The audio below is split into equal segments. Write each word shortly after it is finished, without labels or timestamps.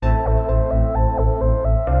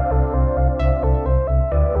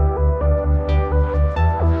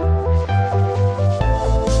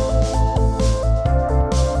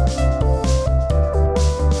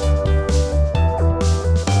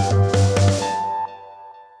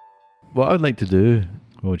what I'd like to do,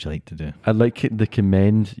 What would you like to do? I'd like to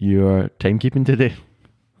commend your timekeeping today.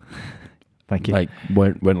 Thank you. Like,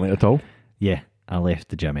 weren't late at all. Yeah, I left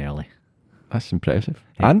the gym early. That's impressive.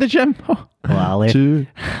 Yeah. And the gym. Oh, Well, I left. two.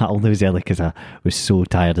 I only was early because I was so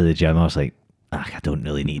tired of the gym. I was like, I don't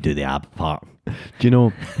really need to do the ab part. Do you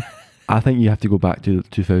know, I think you have to go back to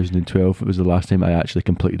 2012. It was the last time I actually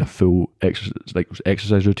completed a full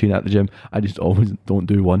exercise routine at the gym. I just always don't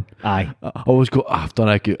do one. Aye. I always go, I've done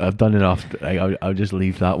enough. I'll just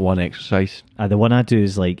leave that one exercise. The one I do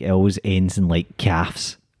is like, it always ends in like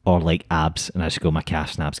calves or like abs. And I just go, my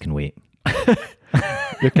calves and abs can wait.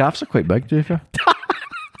 Your calves are quite big, to be fair.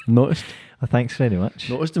 Noticed. Well, thanks very much.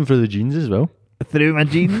 Noticed them through the jeans as well. Through my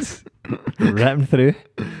jeans. Ripping through.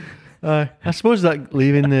 I suppose that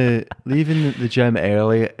leaving the gym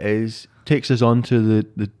early takes us on to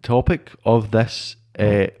the topic of this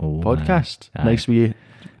podcast. Aye. Nice wee.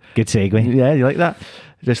 Good segue. Yeah, you like that?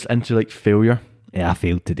 Just into like failure. Yeah, I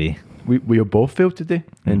failed today. We are both failed today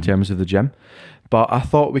in terms of the gym, but I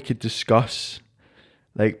thought we could discuss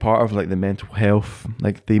like part of like the mental health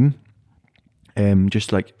like theme,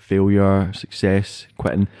 just like failure, success,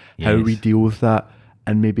 quitting, how Yes. we deal with that,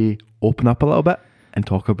 and maybe open up a little bit and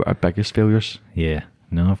talk about our biggest failures. Yeah.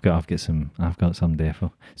 No, I've got some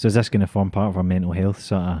defo. So is this going to form part of our mental health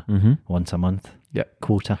sort of once a month Yeah,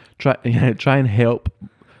 quota? try and help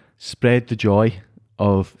spread the joy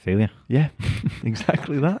of Failure. yeah,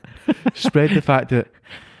 exactly that. Spread the fact that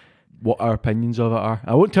what our opinions of it are.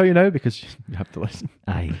 I won't tell you now because you have to listen.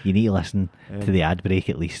 Aye, you need to listen to the ad break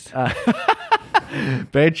at least.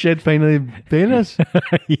 Bedshed finally paying us.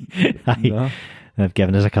 Aye. No. They've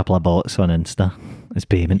given us a couple of bots on Insta as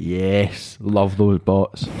payment. Yes, love those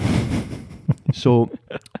bots. So,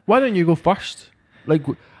 why don't you go first? Like,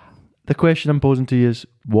 the question I'm posing to you is,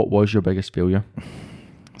 what was your biggest failure?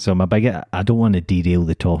 So I don't want to derail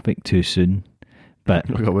the topic too soon, but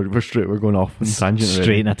Okay, we're going off on tangent already.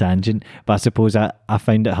 straight in a tangent. But I suppose I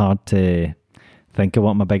found it hard to think of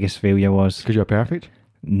what my biggest failure was. Because you're perfect.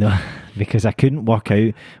 No, because I couldn't work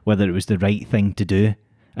out whether it was the right thing to do,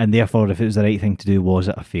 and therefore, if it was the right thing to do, was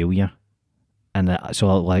it a failure? And so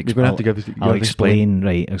I'll like You're going to have to I'll explain.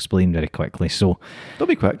 Right, I'll explain very quickly. So Don't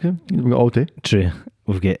be quick. We've got all day. true,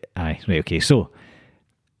 we've got right. Okay, so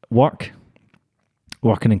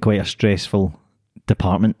working in quite a stressful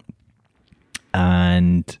department,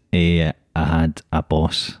 and I had a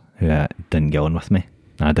boss who didn't get on with me.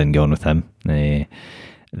 I didn't get on with him. That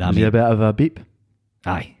Was he a bit of a beep?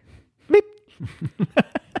 aye.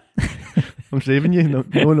 I'm saving you. No,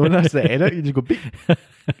 that's the edit. You just go beep.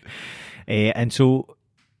 And so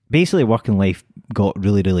basically working life got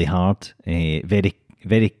really, really hard, very,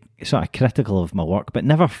 very sort of critical of my work, but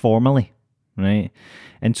never formally, right?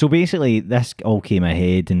 And so basically this all came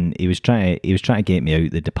ahead, and he was trying to get me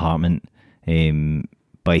out the department,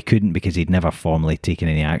 but he couldn't because he'd never formally taken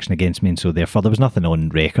any action against me, and so therefore there was nothing on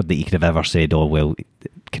record that he could have ever said, oh well,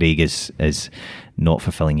 Craig is not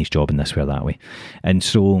fulfilling his job in this way or that way. And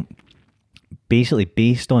so basically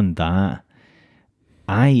based on that,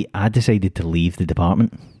 I decided to leave the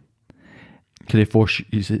department. Could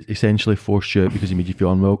he essentially force you out because he made you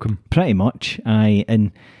feel unwelcome? Pretty much.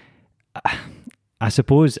 And I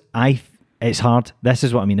suppose it's hard. This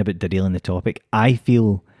is what I mean about derailing the topic. I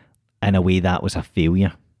feel in a way that was a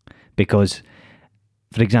failure because,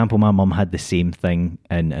 for example, my mum had the same thing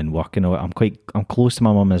in work. You know, I'm close to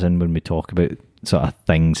my mum as in when we talk about sort of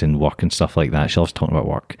things and work and stuff like that. She loves talking about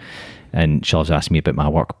work, and she loves asking me about my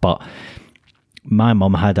work. But my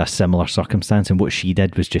mum had a similar circumstance, and what she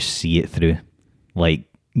did was just see it through, like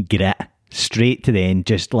grit, straight to the end.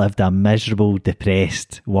 Just lived a miserable,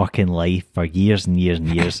 depressed working life for years and years and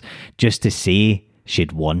years, just to say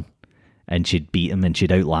she'd won and she'd beat them and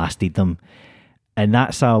she'd outlasted them, and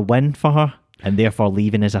that's a win for her. And therefore,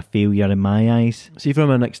 leaving is a failure in my eyes. See, from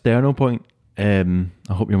an external point, I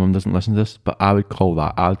hope your mum doesn't listen to this, but I would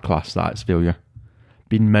class that as failure.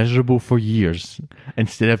 Being miserable for years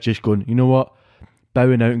instead of just going, you know what,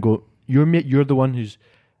 bowing out and go, you're the one who's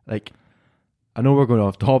like, I know we're going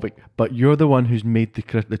off topic, but you're the one who's made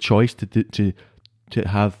the choice to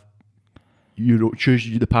have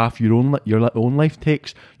choose the path your own life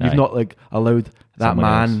takes. You've not like allowed that Someone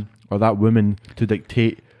man else. or that woman to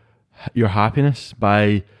dictate your happiness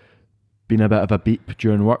by being a bit of a beep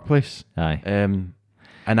during workplace. Aye. And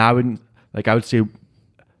I would say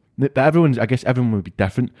that I guess everyone would be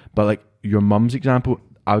different, but like your mum's example,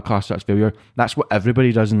 I would class that as failure. That's what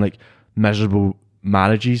everybody does in like miserable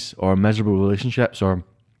marriages or miserable relationships or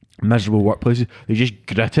miserable workplaces. They just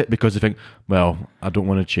grit it because they think, well, I don't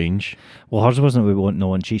want to change. Well, hers wasn't we want no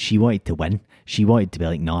one. She wanted to win. She wanted to be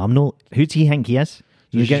like, no, I'm not. Who do you think he is?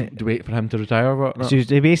 You you get just wait for him to retire or whatnot? She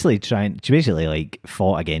basically like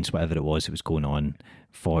fought against whatever it was that was going on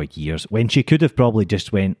for years when she could have probably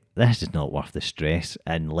just went, this is not worth the stress,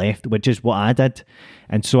 and left, which is what I did.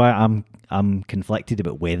 And so I'm conflicted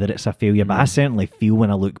about whether it's a failure, but I certainly feel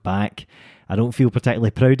when I look back, I don't feel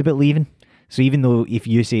particularly proud about leaving. So even though if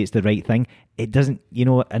you say it's the right thing, it doesn't,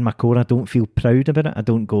 in my core, I don't feel proud about it. I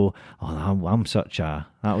don't go,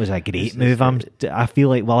 that was a great move. I feel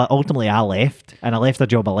like, well, ultimately I left, and I left a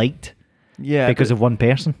job I liked because of one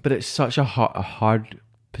person. But it's such a hard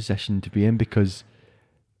position to be in because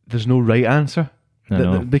there's no right answer.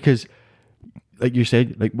 Because, like you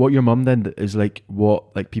said, like what your mum did is like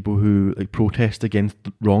what like people who like protest against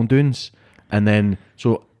wrongdoings, and then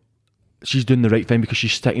so she's doing the right thing because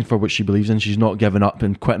she's sticking for what she believes in. She's not giving up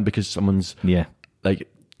and quitting because someone's like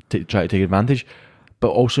try to take advantage. But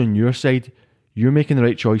also on your side, you're making the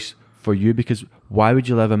right choice for you, because why would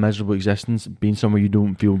you live a miserable existence being somewhere you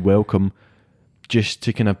don't feel welcome just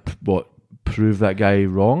to kind of prove that guy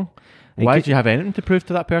wrong? Why do you have anything to prove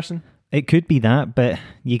to that person? It could be that, but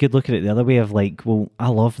you could look at it the other way of like, well, I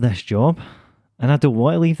love this job and I don't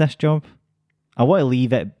want to leave this job. I want to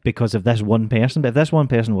leave it because of this one person, but if this one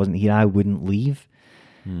person wasn't here, I wouldn't leave.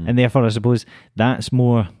 And therefore, I suppose that's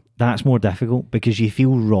more difficult because you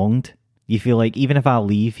feel wronged. You feel like even if I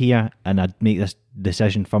leave here and I make this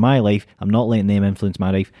decision for my life, I'm not letting them influence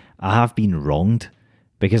my life. I have been wronged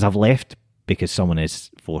because I've left because someone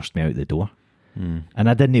has forced me out the door. And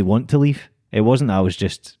I didn't want to leave. It wasn't that I was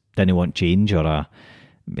just didn't want change or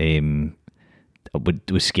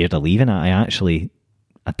was scared of leaving. I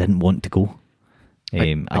didn't want to go.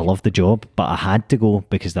 I loved the job, but I had to go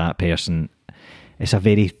because that person. It's a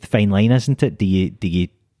very fine line, isn't it? Do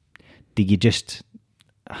you just,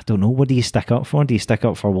 I don't know, what do you stick up for? Do you stick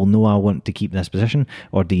up for, well, no, I want to keep this position,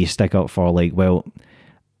 or do you stick up for like, well,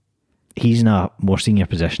 he's in a more senior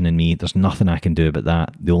position than me, there's nothing I can do about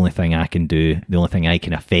that. The only thing I can do, the only thing I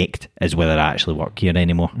can affect is whether I actually work here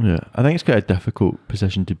anymore. Yeah, I think it's quite a difficult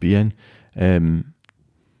position to be in. And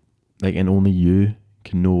only you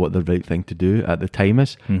can know what the right thing to do at the time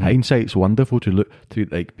is. Hindsight's wonderful to look to,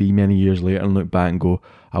 like, be many years later and look back and go,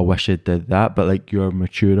 I wish I did that. But like, you're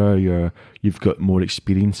maturer, you've got more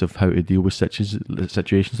experience of how to deal with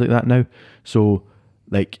situations like that now. So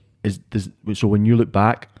like, so when you look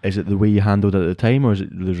back, is it the way you handled it at the time, or is it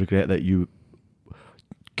the regret that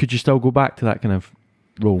could you still go back to that kind of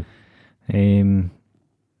role?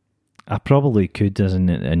 I probably could doesn't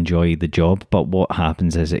enjoy the job, but what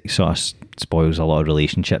happens is it sort of spoils a lot of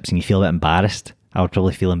relationships and you feel a bit embarrassed. I would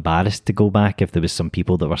probably feel embarrassed to go back if there was some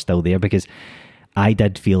people that were still there, because I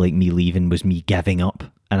did feel like me leaving was me giving up,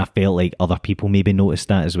 and I felt like other people maybe noticed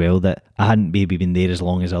that as well, that I hadn't maybe been there as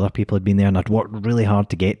long as other people had been there, and I'd worked really hard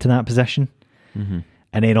to get to that position. And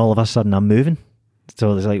then all of a sudden I'm moving.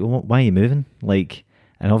 So it's like, well, why are you moving? Like,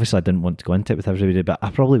 and obviously I didn't want to go into it with everybody, but I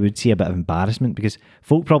probably would see a bit of embarrassment because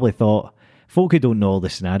folk who don't know the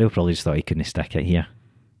scenario probably just thought he couldn't stick it here.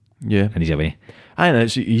 Yeah. And he's away. And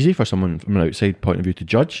it's easy for someone from an outside point of view to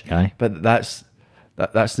judge. Aye. But that's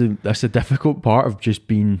the difficult part of just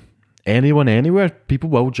being anyone anywhere. People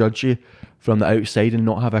will judge you from the outside and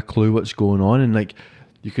not have a clue what's going on, and like,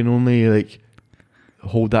 you can only like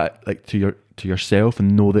hold that like to yourself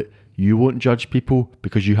and know that you won't judge people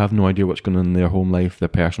because you have no idea what's going on in their home life, their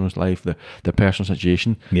personal life, their personal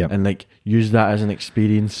situation. And like, use that as an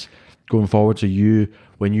experience going forward. So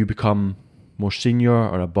when you become more senior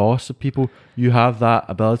or a boss of people, you have that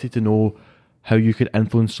ability to know how you could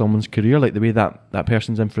influence someone's career, like the way that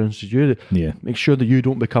person's influenced you. Make sure that you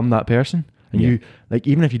don't become that person. And you, like,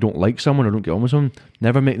 even if you don't like someone or don't get on with someone,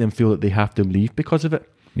 never make them feel that they have to leave because of it.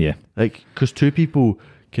 Like, because two people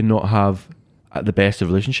cannot have the best of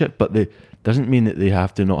relationship, but it doesn't mean that they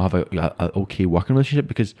have to not have a okay working relationship,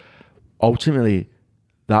 because ultimately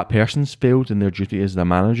that person's failed and their duty as the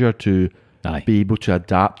manager to be able to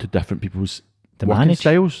adapt to different people's working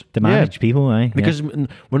styles. To manage people, Because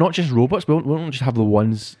we're not just robots, we don't just have the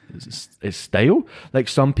one's style. Like,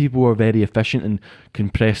 some people are very efficient and can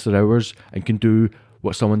press their hours and can do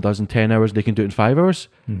what someone does in 10 hours, they can do it in 5 hours.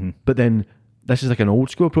 But then this is like an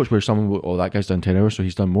old school approach where someone will, that guy's done 10 hours, so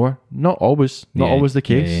he's done more. Not always the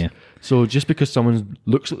case. So just because someone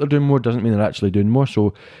looks like they're doing more doesn't mean they're actually doing more.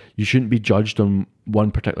 So you shouldn't be judged on one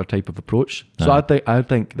particular type of approach. So I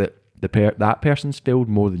think that that person's failed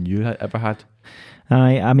more than you ever had.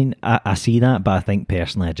 I mean, I see that, but I think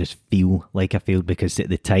personally I just feel like I failed because at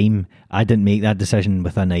the time I didn't make that decision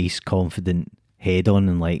with a nice, confident head on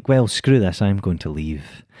and like, well, screw this, I'm going to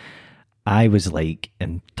leave. I was like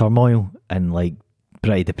in turmoil and like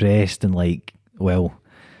pretty depressed and like, well,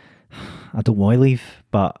 I don't want to leave,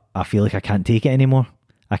 but I feel like I can't take it anymore.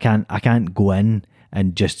 I can't go in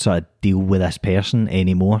and just sort of deal with this person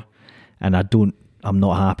anymore, and I'm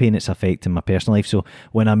not happy, and it's affecting my personal life. So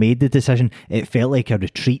when I made the decision, it felt like a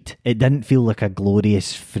retreat. It didn't feel like a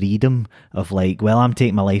glorious freedom of like, well, I'm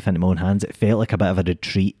taking my life into my own hands. It felt like a bit of a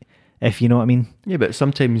retreat, if you know what I mean. Yeah, but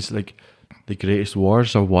sometimes like the greatest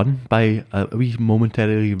wars are won by a wee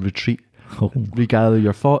momentarily retreat. Regather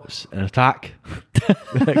your thoughts and attack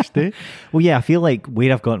the next day. Well, yeah, I feel like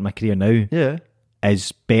where I've got in my career now Yeah.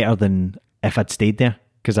 is better than if I'd stayed there,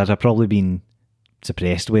 because I'd have probably been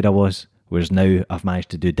suppressed where I was, whereas now I've managed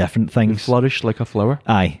to do different You things. flourish like a flower.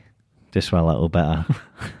 Aye, just with a little bit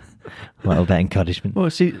of encouragement. Well,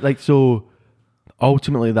 see, like, so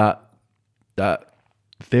ultimately that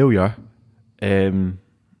failure,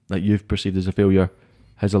 that you've perceived as a failure,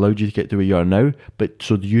 has allowed you to get to where you are now. But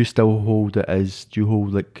so do you still hold it as, do you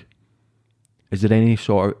hold like, is there any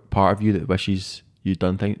sort of part of you that wishes you'd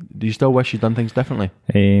done things, do you still wish you'd done things differently?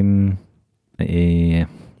 There's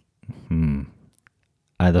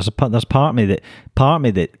part of me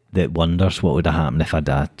that wonders what would have happened if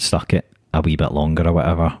I'd stuck it a wee bit longer or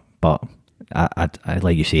whatever. But I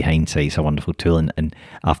like you say, hindsight's a wonderful tool, and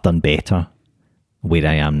I've done better where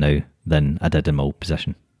I am now than I did in my old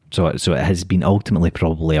position. So it has been ultimately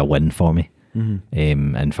probably a win for me,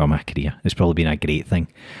 and for my career. It's probably been a great thing.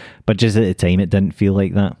 But just at the time, it didn't feel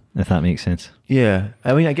like that, if that makes sense. Yeah,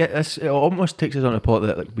 I mean, I get this. It almost takes us on a pot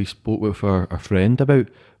that like we spoke with our friend about,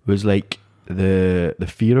 was like the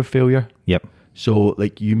fear of failure. Yep. So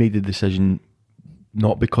like you made the decision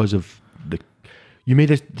not because of you made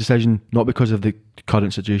this decision not because of the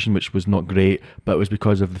current situation, which was not great, but it was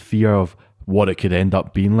because of the fear of what it could end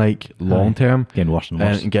up being like long term, getting worse and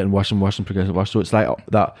worse, and getting worse and worse and progressively worse. So it's like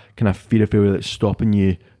that kind of fear of failure that's stopping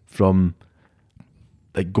you from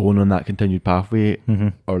like going on that continued pathway,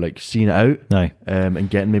 or like seeing it out, and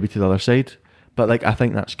getting maybe to the other side. But like I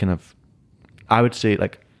think that's kind of, I would say,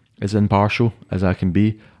 like, as impartial as I can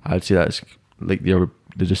be, I would say that's like the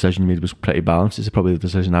decision you made was pretty balanced. It's probably the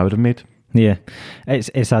decision I would have made. Yeah,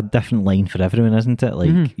 it's a different line for everyone, isn't it?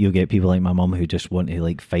 Like you'll get people like my mum who just want to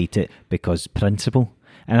like fight it because principle,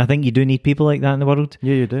 and I think you do need people like that in the world.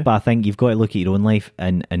 Yeah, you do. But I think you've got to look at your own life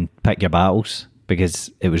and pick your battles, because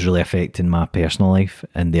it was really affecting my personal life,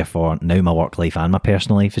 and therefore now my work life and my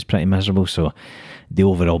personal life is pretty miserable. So the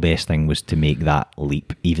overall best thing was to make that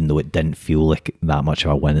leap, even though it didn't feel like that much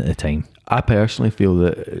of a win at the time. I personally feel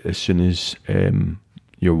that as soon as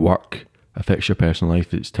your work affects your personal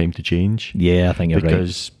life, it's time to change. Yeah, I think you're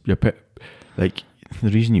because right. Because like the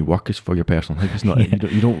reason you work is for your personal life. It's not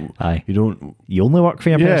you only work for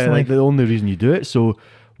your personal life. The only reason you do it. So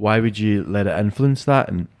why would you let it influence that?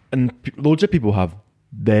 And loads of people have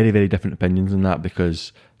very, very different opinions on that,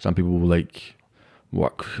 because some people will like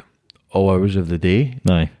work all hours of the day,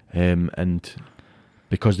 and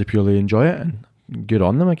because they purely enjoy it, and good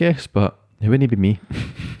on them, I guess. But it wouldn't be me.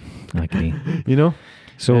 I agree. You know.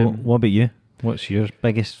 So what about you? What's your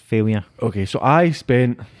biggest failure? Okay, so I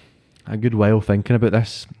spent a good while thinking about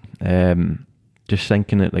this, just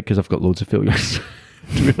thinking it, like, because I've got loads of failures,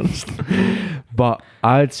 to be honest. But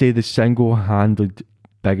I'd say the single-handed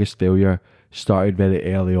biggest failure started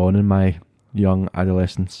very early on in my young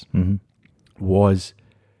adolescence, was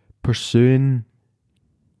pursuing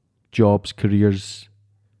jobs, careers,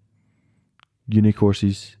 uni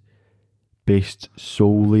courses based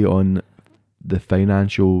solely on the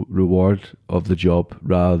financial reward of the job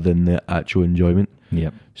rather than the actual enjoyment.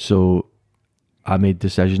 Yep. So I made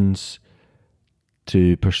decisions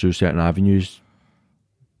to pursue certain avenues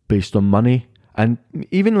based on money, and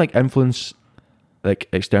even like influence, like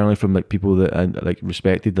externally from like people that I like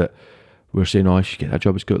respected, that were saying, "Oh, I should get that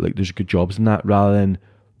job. It's good. Like, there's good jobs in that." Rather than,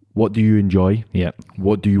 what do you enjoy? Yeah.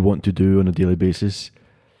 What do you want to do on a daily basis?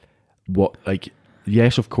 What, like,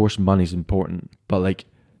 yes, of course, money's important, but like,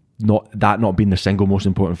 not being the single most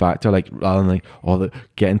important factor. Like, rather than like,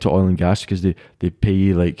 get into oil and gas because they pay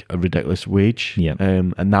you like a ridiculous wage. Yeah.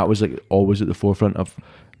 And that was like always at the forefront of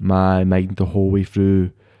my mind the whole way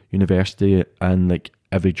through university and like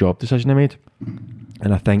every job decision I made.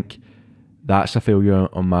 And I think that's a failure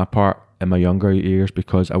on my part in my younger years,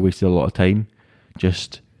 because I wasted a lot of time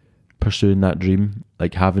just pursuing that dream,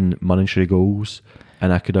 like having monetary goals,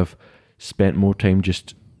 and I could have spent more time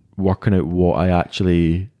just working out what I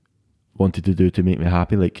actually wanted to do to make me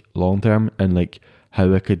happy, like long term, and like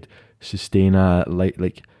how I could sustain a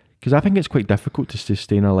like because I think it's quite difficult to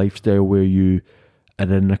sustain a lifestyle where you are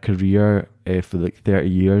in a career for like 30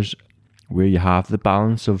 years where you have the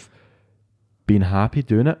balance of being happy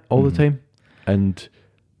doing it all the time, and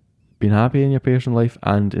being happy in your personal life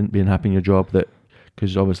and being happy in your job. That,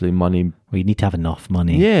 because obviously money. Well, you need to have enough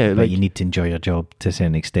money. Yeah, but like- you need to enjoy your job to a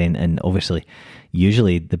certain extent. And obviously,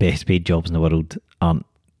 usually the best paid jobs in the world aren't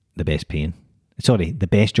the best paying. Sorry, the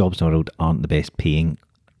best jobs in the world aren't the best paying.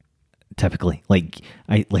 Typically, if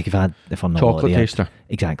I won the Chocolate lottery, taster.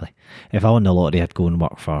 exactly. If I won the lottery, I'd go and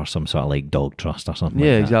work for some sort of like dog trust or something.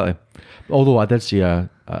 Yeah, like that. exactly. Although I did see I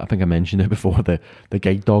think I mentioned it before, the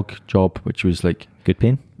guide dog job, which was like Good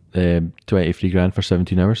paying. 23 grand for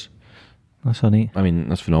 17 hours. That's so neat. I mean,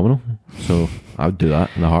 that's phenomenal. So I would do that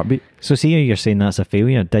in a heartbeat. So, see how you're saying that's a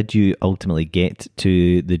failure. Did you ultimately get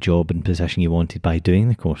to the job and position you wanted by doing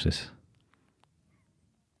the courses?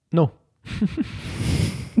 No.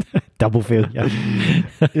 Double failure.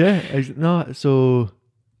 Yeah. No. So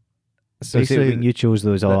So basically, when you chose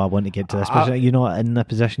those, I want to get to this position. Are you not in the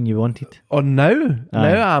position you wanted? now I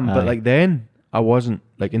am, Aye. but like then I wasn't,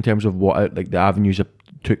 like in terms of what the avenues I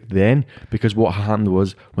took then, because what happened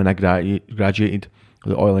was when I graduated,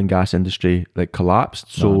 the oil and gas industry like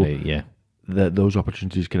collapsed. So Oh, right, yeah. those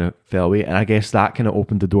opportunities kind of fell away, and I guess that kind of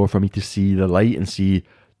opened the door for me to see the light and see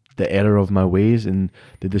the error of my ways, and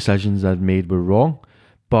the decisions I'd made were wrong.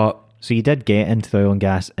 But So you did get into the oil and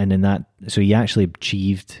gas, and in that, so you actually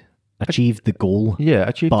achieved the goal. yeah, I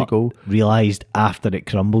achieved the But goal. realised after it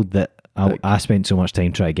crumbled that I spent so much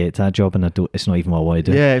time trying to get to that job, and it's not even what I want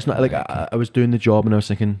to do. Yeah, it's not like I was doing the job and I was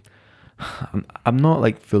thinking, I'm not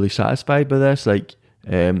like fully satisfied by this. Like,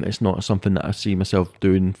 it's not something that I see myself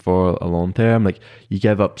doing for a long term. Like, you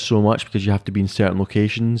give up so much because you have to be in certain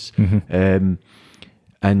locations,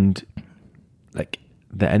 and like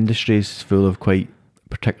the industry is full of quite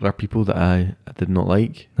particular people that I did not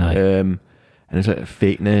like. Aye. And it's like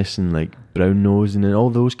fakeness and like brown nosing and all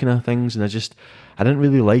those kind of things, and I didn't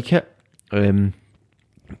really like it.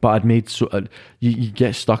 But I'd made you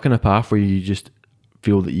get stuck in a path where you just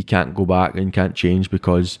feel that you can't go back and can't change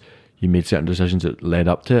because you made certain decisions that led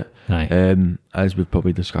up to it. Aye. As we've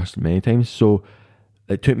probably discussed many times. So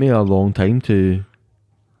it took me a long time to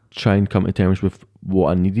try and come to terms with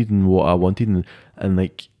what I needed and what I wanted, and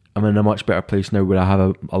like I'm in a much better place now where I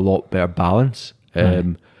have a lot better balance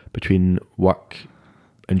between work,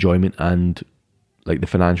 enjoyment, and like the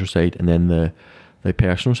financial side, and then the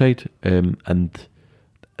personal side. And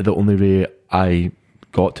the only way I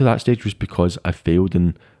got to that stage was because I failed,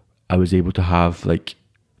 and I was able to have like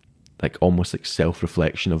almost like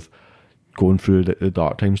self-reflection of going through the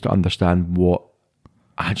dark times to understand what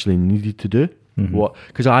I actually needed to do.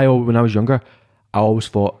 Because when I was younger, I always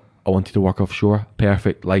thought I wanted to work offshore,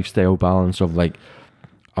 perfect lifestyle balance of like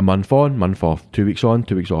a month on, month off, 2 weeks on,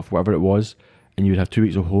 2 weeks off, whatever it was, and you would have 2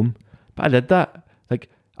 weeks at home. But I did that. Like,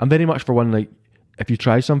 I'm very much for one, like, if you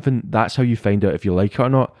try something, that's how you find out if you like it or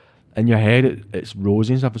not. In your head, it's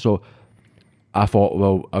rosy and stuff. So I thought,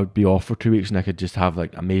 well, I would be off for 2 weeks and I could just have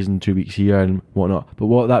like amazing 2 weeks here and whatnot. But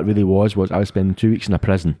what that really was I was spending 2 weeks in a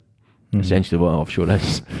prison. Essentially what offshore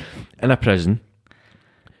is. In a prison,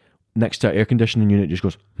 next to an air conditioning unit, just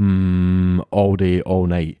goes, all day, all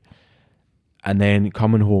night. And then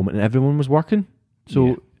coming home and everyone was working.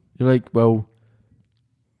 So you're like, well,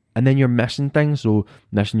 and then you're missing things. So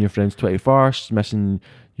missing your friend's 21st, missing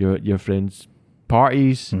your friend's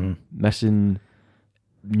parties, missing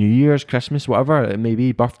New Year's, Christmas, whatever it may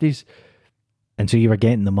be, birthdays. And so you were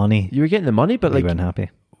getting the money. You were getting the money, but You like, weren't happy.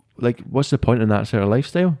 like, what's the point in that sort of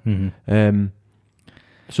lifestyle?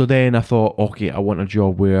 So then I thought, okay, I want a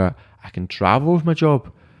job where I can travel with my job,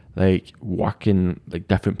 like work in like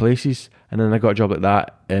different places. And then I got a job like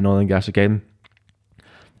that in oil and gas again.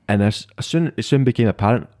 And it soon became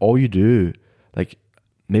apparent, all you do, like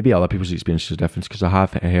maybe other people's experiences are different, because I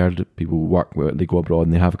have heard people work where they go abroad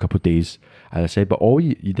and they have a couple of days, as I said, but all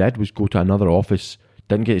you did was go to another office,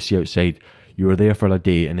 didn't get to see outside. You were there for a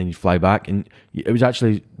day and then you fly back, and it was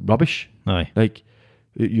actually rubbish. Aye. Like,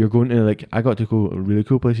 you're going to, like, I got to go to really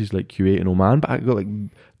cool places like Kuwait and Oman, but I got like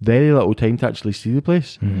very little time to actually see the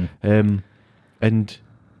place. And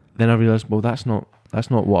then I realised, well, that's not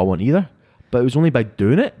what I want either. But it was only by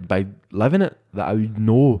doing it, by living it, that I would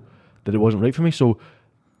know that it wasn't right for me. So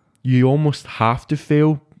you almost have to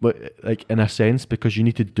fail, but like in a sense, because you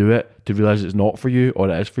need to do it to realise it's not for you or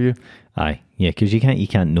it is for you. Aye. Yeah, because you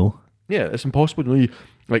can't know. Yeah, it's impossible to know.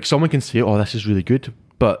 Like, someone can say, oh, this is really good,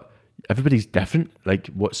 but everybody's different. Like,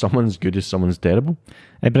 what someone's good is someone's terrible.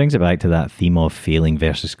 It brings it back to that theme of failing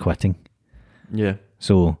versus quitting. Yeah.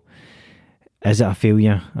 So, is it a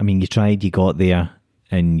failure? I mean, you tried, you got there,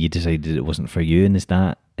 and you decided it wasn't for you, and is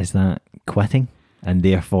that quitting? And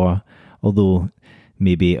therefore, although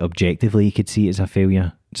maybe objectively you could see it as a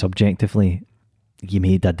failure, subjectively, you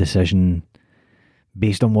made that decision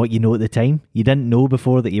based on what you know at the time. You didn't know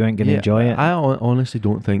before that you weren't going to enjoy it. I honestly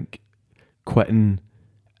don't think quitting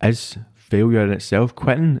is failure in itself.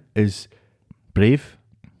 Quitting is brave.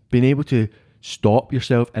 Being able to stop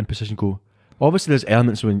yourself in position, go. Obviously, there's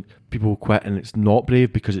elements when people quit and it's not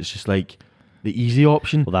brave because it's just like the easy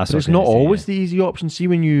option. Well, that's but what it's I was not gonna say, always yeah. the easy option. See,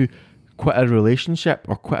 when you quit a relationship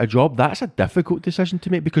or quit a job, that's a difficult decision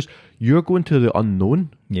to make because you're going to the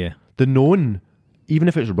unknown. Yeah. The known, even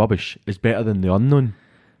if it's rubbish, is better than the unknown.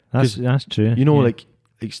 That's true. You know, yeah. like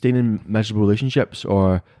staying in miserable relationships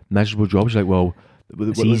or miserable jobs, you're like, well,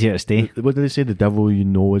 It's easier to stay. What do they say? The devil you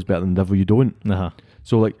know is better than the devil you don't. Uh-huh.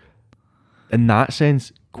 So, like, in that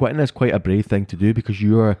sense, quitting is quite a brave thing to do because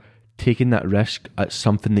you're taking that risk at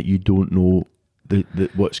something that you don't know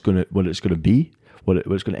what it's gonna be, what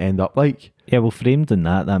it's gonna end up like. Yeah, well, framed in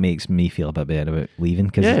that makes me feel a bit better about leaving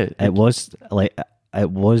because Yeah, it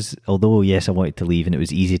was, although yes, I wanted to leave and it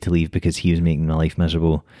was easy to leave because he was making my life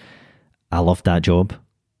miserable. I loved that job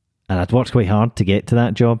and I'd worked quite hard to get to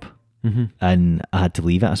that job and I had to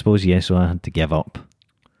leave it, I suppose. Yeah, so I had to give up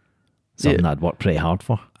something that I'd worked pretty hard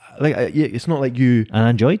for. Like, it's not like you. And I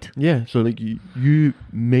enjoyed. Yeah, so like you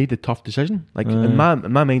made a tough decision. Like in my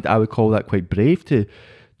mind, I would call that quite brave to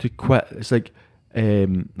quit. It's like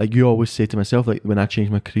you always say to myself, like when I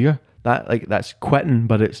changed my career, that's quitting,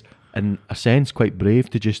 but it's in a sense quite brave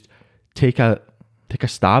to just take a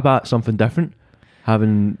stab at something different,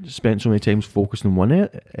 having spent so many times focused on one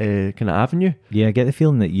kind of avenue. Yeah, I get the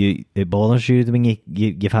feeling that it bothers you when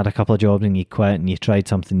you've had a couple of jobs and you quit and you tried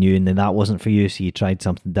something new and then that wasn't for you, so you tried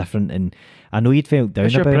something different. And I know you'd felt down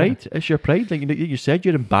It's your about pride. it. It's your pride. Like you said,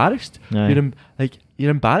 you're embarrassed. Aye.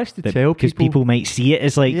 You're embarrassed to tell because people might see it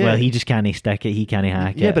as like, Yeah. well, he just can't stick it, he can't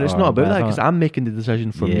hack it. Yeah, but it's or not about that whatever. because I'm making the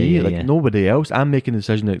decision for Yeah, me. yeah, Like yeah. nobody else. I'm making the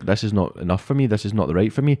decision that this is not enough for me. This is not the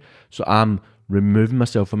right for me. So I'm removing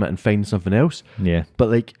myself from it and finding something else. Yeah. But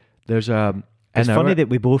like, there's It's funny that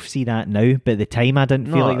we both see that now, but at the time I didn't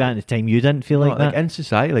feel No, like that, and at the time you didn't feel like that. in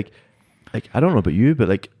society, like I don't know about you, but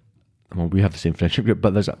like, well, we have the same friendship group.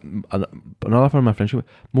 But there's another part of my friendship group.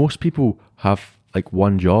 Most people have like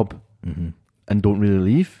one job and don't really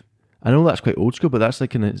leave. I know that's quite old school, but that's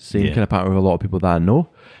like in the same Yeah. kind of pattern with a lot of people that I know.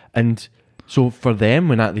 And so for them,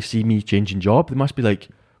 when they see me changing job, they must be like,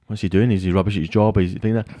 "What's he doing? Is he rubbish at his job? Is he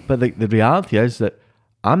doing that?" But like the reality is that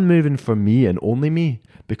I'm moving for me and only me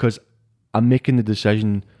because I'm making the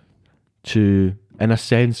decision to, in a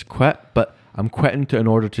sense, quit. But I'm quitting in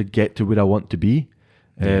order to get to where I want to be,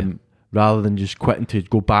 rather than just quitting to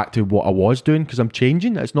go back to what I was doing because I'm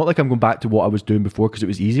changing. It's not like I'm going back to what I was doing before because it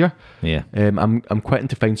was easier. Yeah. I'm quitting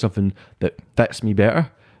to find something that fits me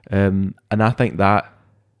better, and I think that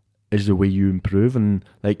is the way you improve. And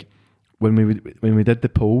like when we did the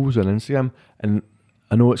polls on Instagram, and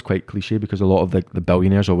I know it's quite cliche because a lot of the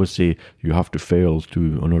billionaires always say you have to fail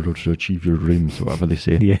in order to achieve your dreams, or whatever they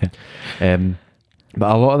say. Yeah.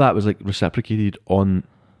 But a lot of that was like reciprocated on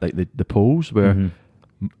like the polls where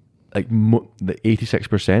like the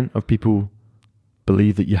 86% of people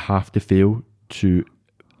believe that you have to fail to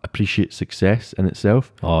appreciate success in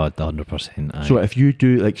itself. Oh, 100%. So if you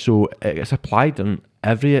do it's applied on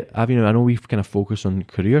every avenue. I know we've kind of focused on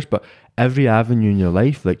careers, but every avenue in your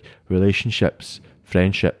life, like relationships,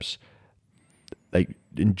 friendships, like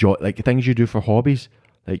enjoy, like things you do for hobbies,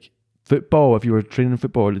 like football. If you were training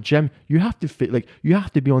football or the gym, you have to you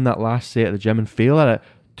have to be on that last set at the gym and fail at it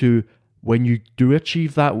to, when you do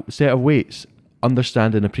achieve that set of weights,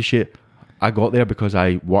 understand and appreciate, I got there because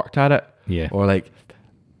I worked at it. Yeah. Or like,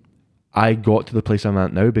 I got to the place I'm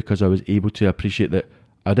at now because I was able to appreciate that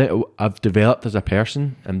I've developed as a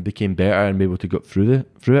person and became better and be able to go through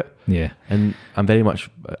it. Yeah. And I'm very much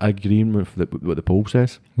agreeing with what the poll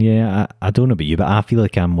says. Yeah, I don't know about you, but I feel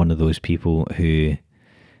like I'm one of those people who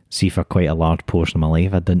see for quite a large portion of my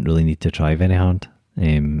life I didn't really need to try very hard.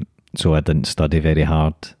 So I didn't study very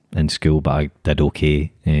hard in school, but I did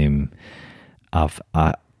okay.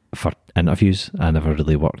 For interviews, I never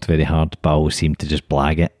really worked very hard, but I always seemed to just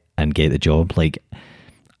blag it and get the job. Like,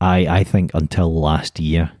 I think until last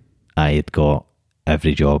year, I had got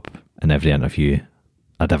every job and every interview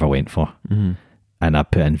I'd ever went for. Mm-hmm. And I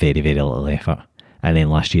put in very, very little effort. And then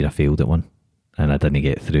last year I failed at one and I didn't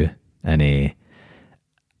get through. And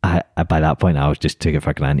I by that point, I was just took it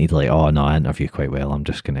for granted. Like, oh no, I interviewed quite well. I'll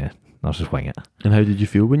just wing it. And how did you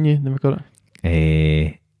feel when you never got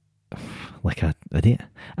it? Like an idiot.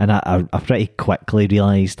 And I pretty quickly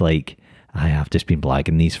realised, like, I have just been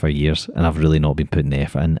blagging these for years and I've really not been putting the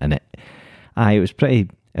effort in. And I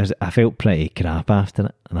felt pretty crap after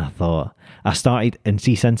it. And I thought, I started, and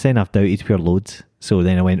see, since then I've doubted pure loads. So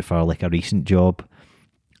then I went for like a recent job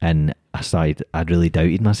and I'd really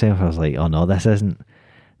doubted myself. I was like, oh no, this isn't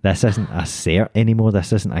a cert anymore.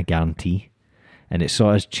 This isn't a guarantee. And it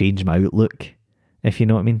sort of changed my outlook if you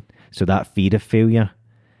know what I mean. So that fear of failure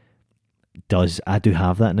I do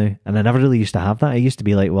have that now. And I never really used to have that. I used to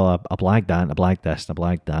be like, well, I blagged that, and I blagged this, and I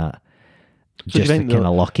blagged that. So Just kind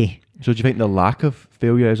of lucky. So do you think the lack of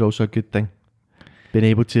failure is also a good thing? Being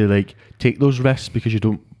able to like take those risks because you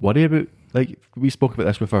don't worry about, like we spoke about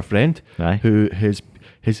this with our friend, Aye. who his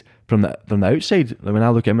from the outside, like when I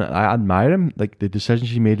look at him, I admire him. Like the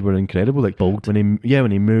decisions he made were incredible. Like Bold. when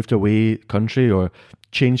he moved away country or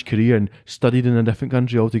changed career and studied in a different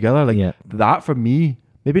country altogether. Like Yeah. that for me,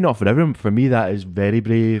 maybe not for everyone, but for me that is very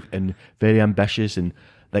brave and very ambitious, and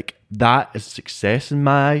like that is success in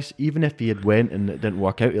my eyes. Even if he had went and it didn't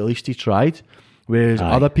work out, at least he tried. Whereas Aye.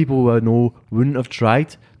 other people who I know wouldn't have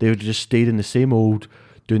tried. They would have just stayed in the same old,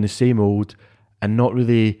 doing the same old, and not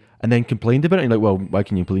really, and then complained about it. And like, well, why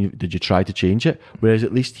can you complain? Did you try to change it? Whereas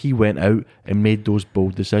at least he went out and made those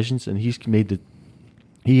bold decisions, and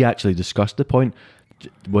he actually discussed the point.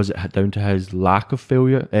 Was it down to his lack of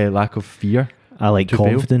failure, lack of fear? I like to fail?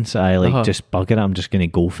 confidence. I like Uh-huh. just bugger it. I'm just going to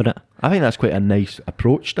go for it. I think that's quite a nice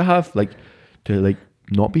approach to have, like to like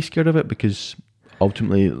not be scared of it, because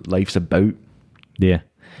ultimately life's about Yeah.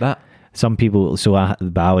 that. Some people,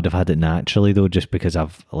 but I would have had it naturally though, just because I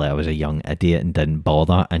was a young idiot and didn't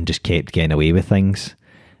bother and just kept getting away with things.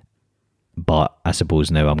 But I suppose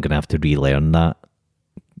now I'm going to have to relearn that,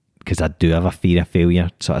 because I do have a fear of failure,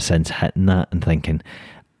 sort of since hitting that and thinking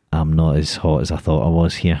I'm not as hot as I thought I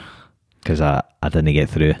was here, because I didn't get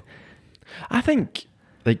through. I think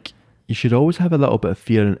like you should always have a little bit of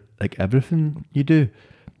fear in like everything you do,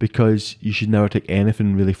 because you should never take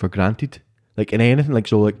anything really for granted. Like in anything, like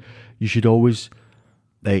so, like you should always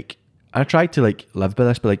like. I try to like live by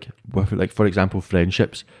this, but like with like for example,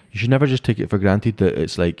 friendships, you should never just take it for granted that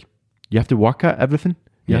it's like you have to work at everything.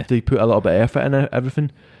 You have to put a little bit of effort in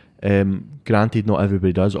everything. Granted, not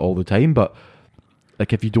everybody does all the time, but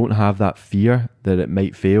like if you don't have that fear that it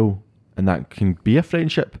might fail, and that can be a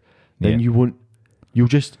friendship, then you'll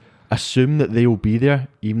just assume that they will be there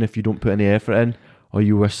even if you don't put any effort in, or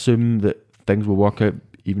you assume that things will work out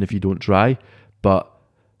even if you don't try. But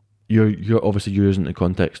you're obviously using the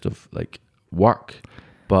context of like work,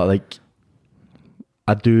 but like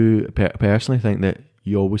I do personally think that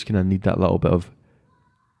you always kind of need that little bit of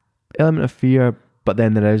element of fear. But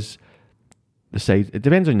then there is the side, it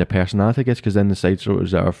depends on your personality, I guess, because then the side sort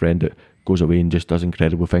is our friend that goes away and just does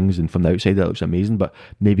incredible things, and from the outside that looks amazing, but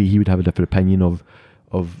maybe he would have a different opinion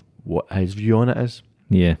of what his view on it is.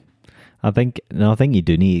 Yeah. I think you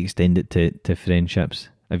do need to extend it to friendships.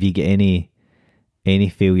 Have you got any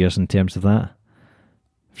failures in terms of that?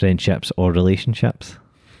 Friendships or relationships?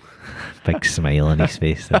 Big smile on his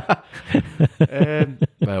face there.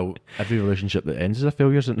 Well, every relationship that ends is a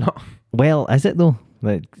failure, is it not? Well, is it though?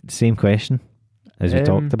 Like, same question as we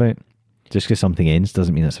talked about. Just because something ends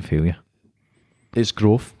doesn't mean it's a failure. It's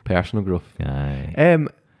growth, personal growth. Aye.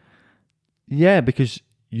 Yeah, because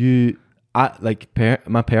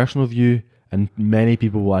my personal view, and many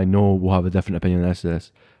people I know will have a different opinion on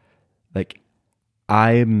this. Like,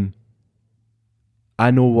 I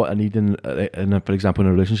know what I need for example, in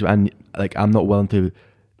a relationship, and like I'm not willing to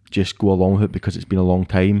just go along with it because it's been a long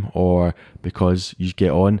time or because you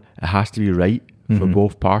get on. It has to be right for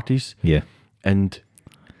both parties. Yeah. And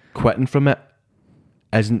quitting from it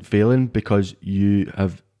isn't failing because you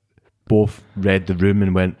have both read the room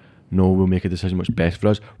and went, no, we'll make a decision what's best for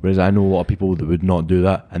us. Whereas I know a lot of people that would not do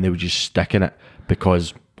that, and they would just stick in it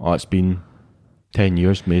because it's been 10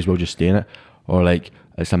 years, may as well just stay in it. Or like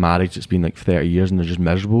it's a marriage that's been like 30 years and they're just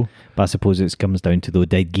miserable. But I suppose it comes down to, though,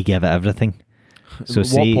 did you give it everything? So At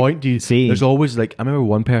what point do you say? There's always like, I remember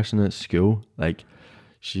one person at school, like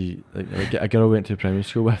she, like a girl I went to primary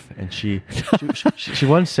school with, and she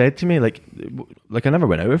once said to me, like I never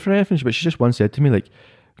went out with her or anything, but she just once said to me, like,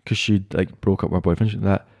 because she like broke up with her boyfriend,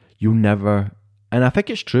 that you'll never, and I think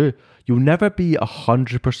it's true, you'll never be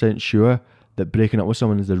 100% sure that breaking up with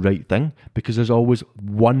someone is the right thing, because there's always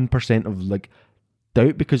 1% of like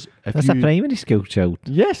doubt. Because if That's a primary school child.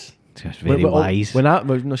 Yes. That's very wise.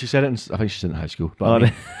 No, she said it I think she said it in high school,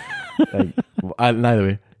 but neither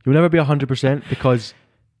way, you'll never be 100% because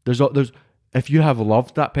there's if you have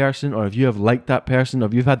loved that person, or if you have liked that person, or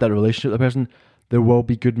if you've had that relationship with that person, there will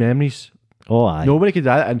be good memories. Oh, aye. Nobody can do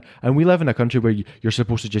that, and we live in a country where you're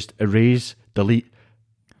supposed to just erase, delete,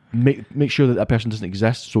 make sure that person doesn't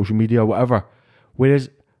exist, social media or whatever. Whereas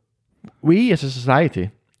we as a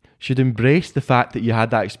society should embrace the fact that you had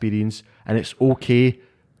that experience, and it's okay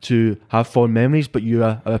to have fond memories, but you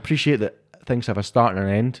appreciate that things have a start and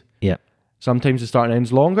an end. Yeah. Sometimes the start and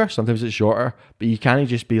end's longer, sometimes it's shorter, but you can't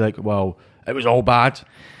just be like, well, it was all bad.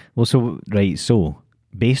 Well, so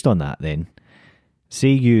based on that then, say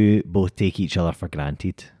you both take each other for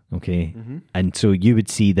granted, okay? And so you would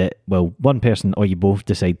see that, well, one person or you both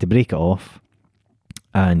decide to break it off,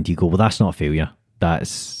 and you go, well, that's not a failure.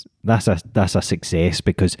 That's a success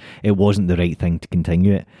because it wasn't the right thing to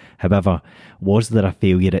continue it. However, was there a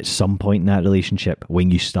failure at some point in that relationship when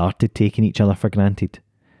you started taking each other for granted?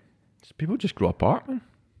 People just grow apart, man.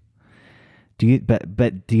 Do you?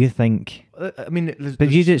 But do you think? I mean, But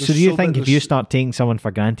do you think if you start taking someone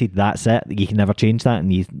for granted, that's it? You can never change that,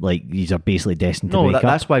 and these are basically destined to break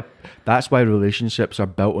up. That's why relationships are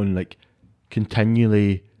built on like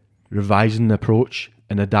continually revising the approach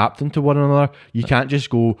and adapting to one another. You can't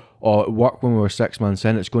just go, oh, it worked when we were 6 months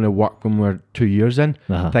in, it's going to work when we're 2 years in.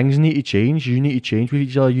 Things need to change. You need to change with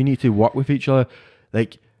each other. You need to work with each other.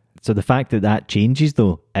 Like, so the fact that changes,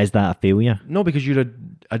 though, is that a failure? No, because you're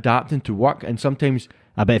adapting to work, and sometimes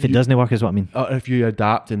I bet if it doesn't work is what I mean. If you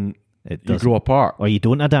adapt and It you doesn't. grow apart. Or you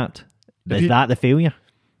don't adapt. Is that the failure?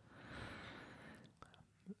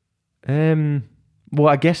 Well,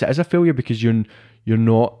 I guess it is a failure because you're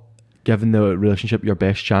not giving the relationship your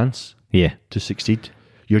best chance Yeah. to succeed.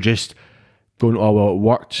 You're just going, oh, well, it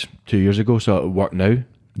worked 2 years ago, so it'll work now.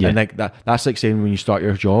 Yeah. And like that's like saying when you start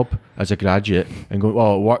your job as a graduate and going,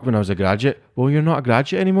 well, it worked when I was a graduate. Well, you're not a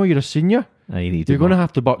graduate anymore. You're a senior. You're going to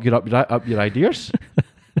have to buck up your ideas.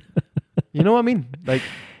 You know what I mean? Like,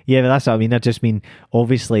 yeah, but that's what I mean. I just mean,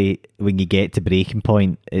 obviously, when you get to breaking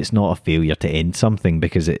point, it's not a failure to end something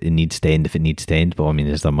because it needs to end if it needs to end. But I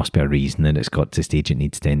mean, there must be a reason that it's got to the stage it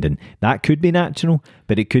needs to end. And that could be natural,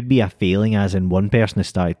 but it could be a failing as in one person has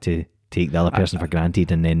started to take the other person for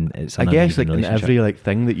granted, and then it's an I guess like in relationship. every like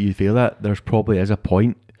thing that you feel at, there's probably is a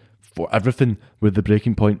point for everything with the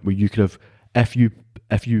breaking point where you could have, if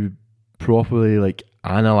you properly like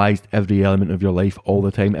analysed every element of your life all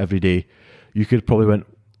the time, every day, you could probably went,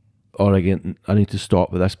 or again, I need to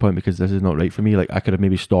stop at this point because this is not right for me. Like I could have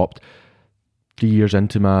maybe stopped 3 years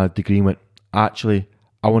into my degree and went, actually,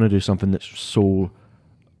 I want to do something that's so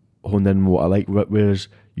honed in what I like. Whereas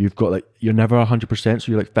you've got like, you're never 100%,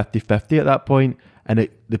 so you're like 50-50 at that point, and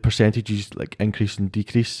the percentages like increase and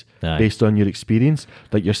decrease based on your experience.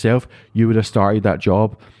 Like yourself, you would have started that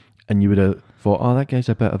job and you would have thought, oh, that guy's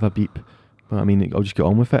a bit of a beep, but I mean, I'll just get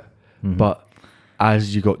on with it. But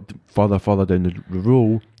as you got further down the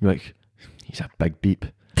role, you're like, he's a big beep.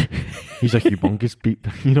 He's a humongous beep.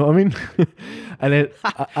 You know what I mean? And then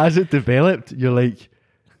as it developed, you're like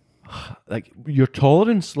your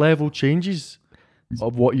tolerance level changes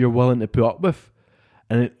of what you're willing to put up with.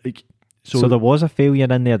 And it like, so there was a failure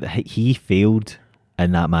in there that he failed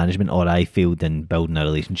in that management, or I failed in building a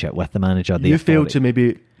relationship with the manager. You failed to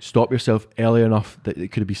maybe stop yourself early enough that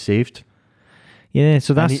it could be saved. Yeah,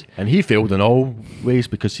 so that's... And he failed in all ways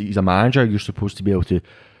because he's a manager. You're supposed to be able to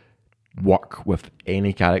work with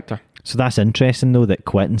any character. So that's interesting, though, that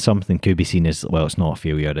quitting something could be seen as, well, it's not a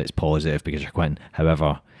failure, it's positive because you're quitting.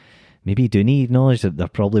 However, maybe you do need to acknowledge that there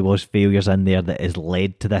probably was failures in there that has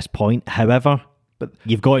led to this point. However, but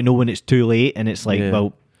you've got to know when it's too late, and it's like,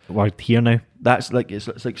 well, we're here now. That's like,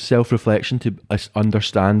 it's like self-reflection to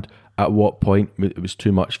understand at what point it was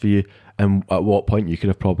too much for you and at what point you could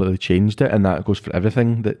have probably changed it. And that goes for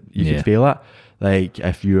everything that you could fail at. Like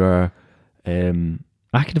if you're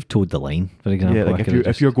I could have towed the line, for example. Yeah, like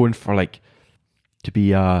if you're going for like to be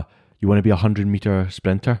you want to be a 100-meter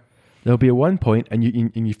sprinter, there'll be a one point and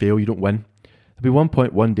you fail, you don't win. There'll be one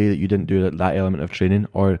point one day that you didn't do that element of training,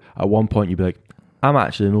 or at one point you'd be like, I'm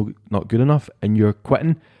actually not good enough, and you're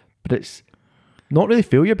quitting. But it's not really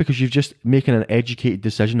failure because you've just making an educated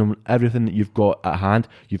decision on everything that you've got at hand.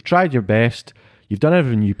 You've tried your best, you've done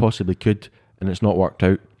everything you possibly could, and it's not worked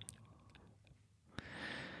out.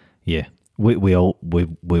 Yeah. We will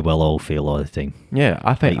all fail all the time. Yeah,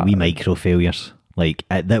 I think like micro failures, like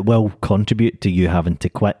that will contribute to you having to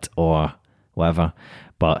quit or whatever.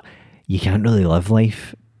 But you can't really live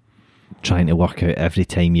life trying to work out every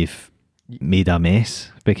time you've made a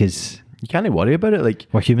mess, because you can't worry about it. Like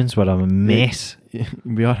we're humans, we're a mess.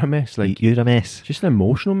 We are a mess. Like you're a mess. Just an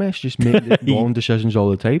emotional mess. Just make wrong decisions all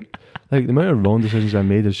the time. Like the amount of wrong decisions I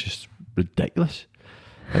made is just ridiculous.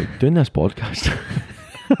 Like doing this podcast.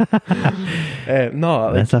 No,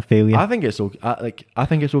 like, that's a failure. I think it's okay. I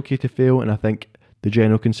think it's okay to fail, and I think the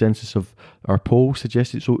general consensus of our poll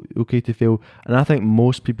suggests it's okay to fail, and I think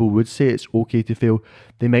most people would say it's okay to fail.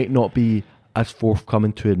 They might not be as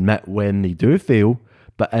forthcoming to admit when they do fail,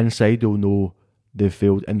 but inside they'll know they've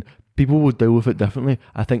failed, and people will deal with it differently.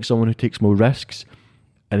 I think someone who takes more risks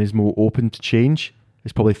and is more open to change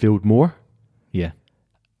has probably failed more,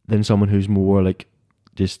 than someone who's more like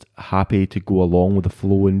just happy to go along with the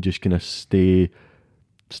flow and just kind of stay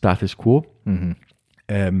status quo.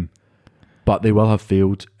 but they will have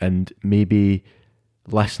failed, and maybe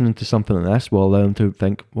listening to something like this will allow them to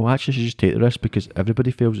think, well, actually, I should just take the risk because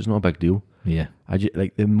everybody fails. It's not a big deal. Yeah.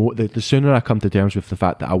 The sooner I come to terms with the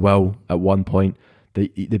fact that I will at one point, the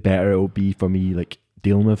better it will be for me, like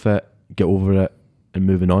dealing with it, get over it, and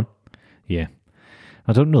moving on. Yeah.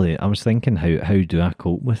 I don't really. I was thinking, how do I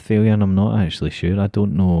cope with failure? And I'm not actually sure. I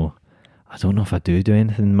don't know if I do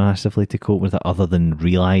anything massively to cope with it other than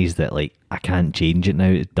realise that like I can't change it now.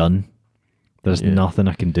 It's done. There's nothing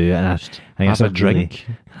I can do. And I think have a drink.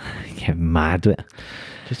 Get mad with it.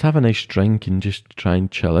 Just have a nice drink and just try and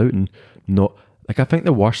chill out and not like. I think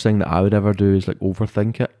the worst thing that I would ever do is like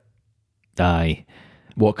overthink it. Aye.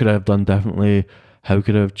 What could I have done differently? How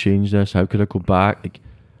could I have changed this? How could I go back?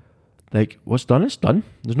 Like what's done is done.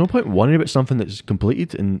 There's no point worrying about something that's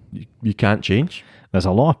completed and you can't change. There's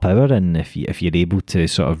a lot of power in if you're able to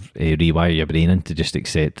sort of rewire your brain into just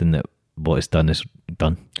accepting that what is done is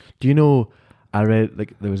done. Do you know? I read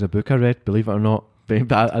there was a book I read. Believe it or not,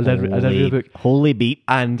 but I did read a book. Holy beat!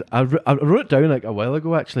 And I wrote it down like a while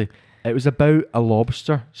ago. Actually, it was about a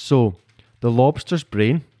lobster. So the lobster's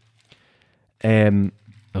brain.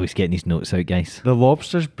 Oh, he's getting his notes out, guys. The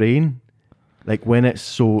lobster's brain, like when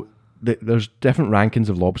it's there's different rankings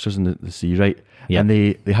of lobsters in the sea, right? Yep. And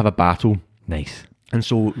they have a battle. Nice. And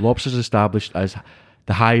so lobsters established as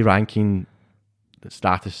the high ranking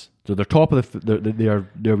status. So they're top of they're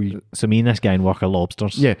So me and this guy work are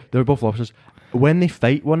lobsters. Yeah, they're both lobsters. When they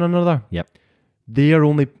fight one another, Yep.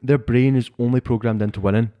 their brain is only programmed into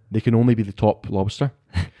winning. They can only be the top lobster.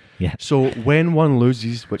 Yeah. So when one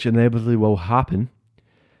loses, which inevitably will happen,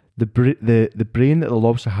 the brain that the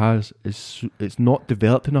lobster has it's not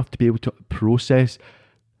developed enough to be able to process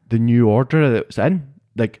the new order that it's in,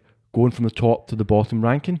 like going from the top to the bottom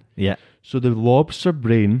ranking. Yeah. So the lobster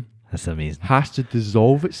brain That's amazing. has to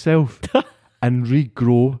dissolve itself and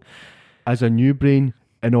regrow as a new brain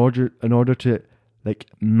in order to like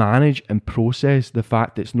manage and process the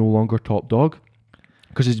fact that it's no longer top dog,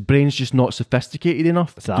 because his brain's just not sophisticated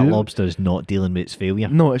enough. So that lobster is not dealing with its failure.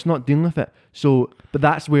 No, it's not dealing with it. So, but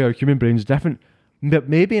that's where human brain is different. But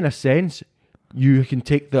maybe in a sense, you can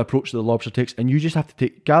take the approach that the lobster takes, and you just have to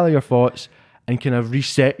gather your thoughts and kind of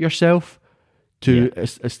reset yourself to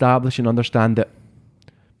establish and understand that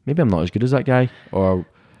maybe I'm not as good as that guy, or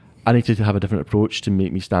I need to have a different approach to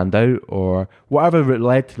make me stand out, or whatever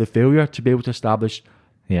led to the failure, to be able to establish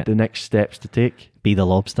the next steps to take. Be the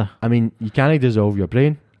lobster. I mean, you can't dissolve your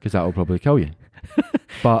brain because that will probably kill you.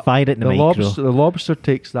 But Fire it in the micro. The lobster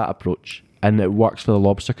takes that approach, and it works for the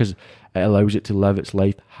lobster because it allows it to live its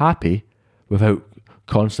life happy without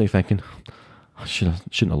constantly thinking, I shouldn't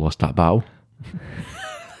have lost that battle.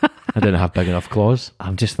 I didn't have big enough claws.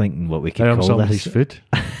 I'm just thinking what we could I'm call somebody's this. food.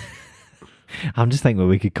 I'm just thinking what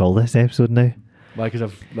we could call this episode now. Why? Because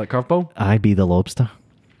of like curveball? I be the lobster.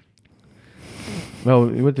 Well,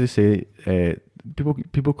 what do they say?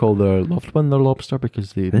 People call their loved one their lobster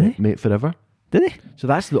because they mate forever. Do they? So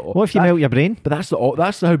that's the. What if you melt your brain? But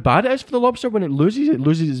that's how bad it is for the lobster when it loses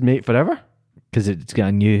its mate forever. Because it's got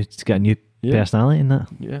a new personality in that.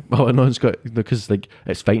 Yeah. Well, no, it's got because like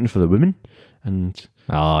it's fighting for the women, and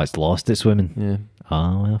it's lost its women. yeah,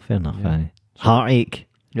 Oh well, fair enough. Aye. Heartache.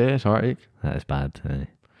 yeah, it's heartache. That is bad. Aye.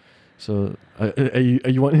 So, are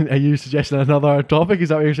you suggesting another topic? Is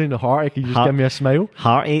that what you're saying? The heartache? You just give me a smile.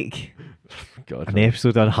 Heartache. God, An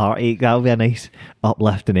episode on heartache. That'll be a nice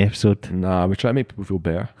uplifting episode. Nah, we try to make people feel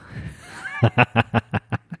better.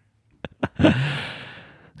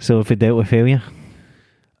 So if we dealt with failure,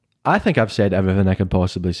 I think I've said everything I can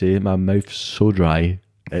possibly say. My mouth's so dry,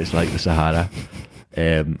 it's like the Sahara.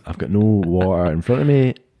 I've got no water in front of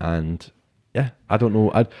me, and yeah, I don't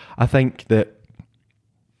know. I think that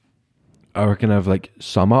our kind of like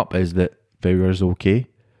sum up is that failure is okay.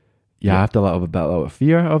 You have to have a bit of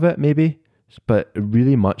fear of it, maybe, but it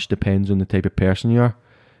really much depends on the type of person you are,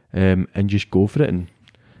 and just go for it. And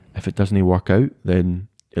if it doesn't work out, then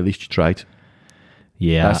at least you tried.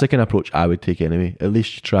 yeah, That's the kind of approach I would take anyway. At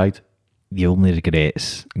least you tried. you only regret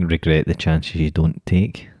the chances you don't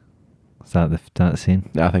take. Is that the saying?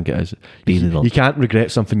 I think it is. Be the You lobster. can't regret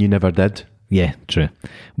something you never did. Yeah, true.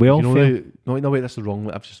 We all fail. No, wait, that's the wrong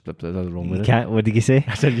way. That's the wrong way. You can't. What did you say?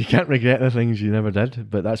 I said you can't regret the things you never did,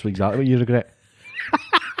 but that's exactly what you regret.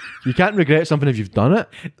 You can't regret something if you've done it.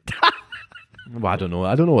 Well, I don't know.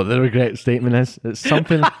 I don't know what the regret statement is. It's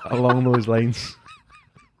something along those lines.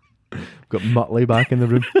 Got Muttley back in the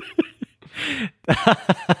room.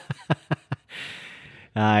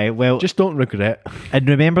 Aye, well, Just don't regret. and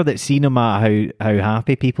remember that see, no matter how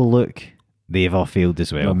happy people look, they've all failed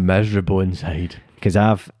as well. You're miserable inside. Because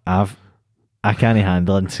I can't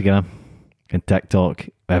handle Instagram and TikTok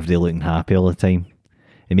everybody looking happy all the time.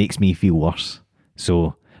 It makes me feel worse.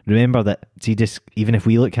 So remember that, see, just even if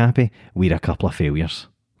we look happy, we're a couple of failures.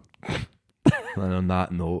 And on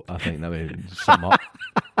that note, I think that would sum up.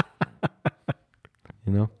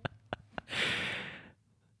 You know?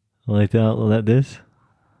 Like that, will that do?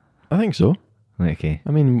 I think so. Okay.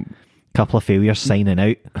 I mean, Couple of failures signing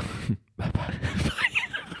out.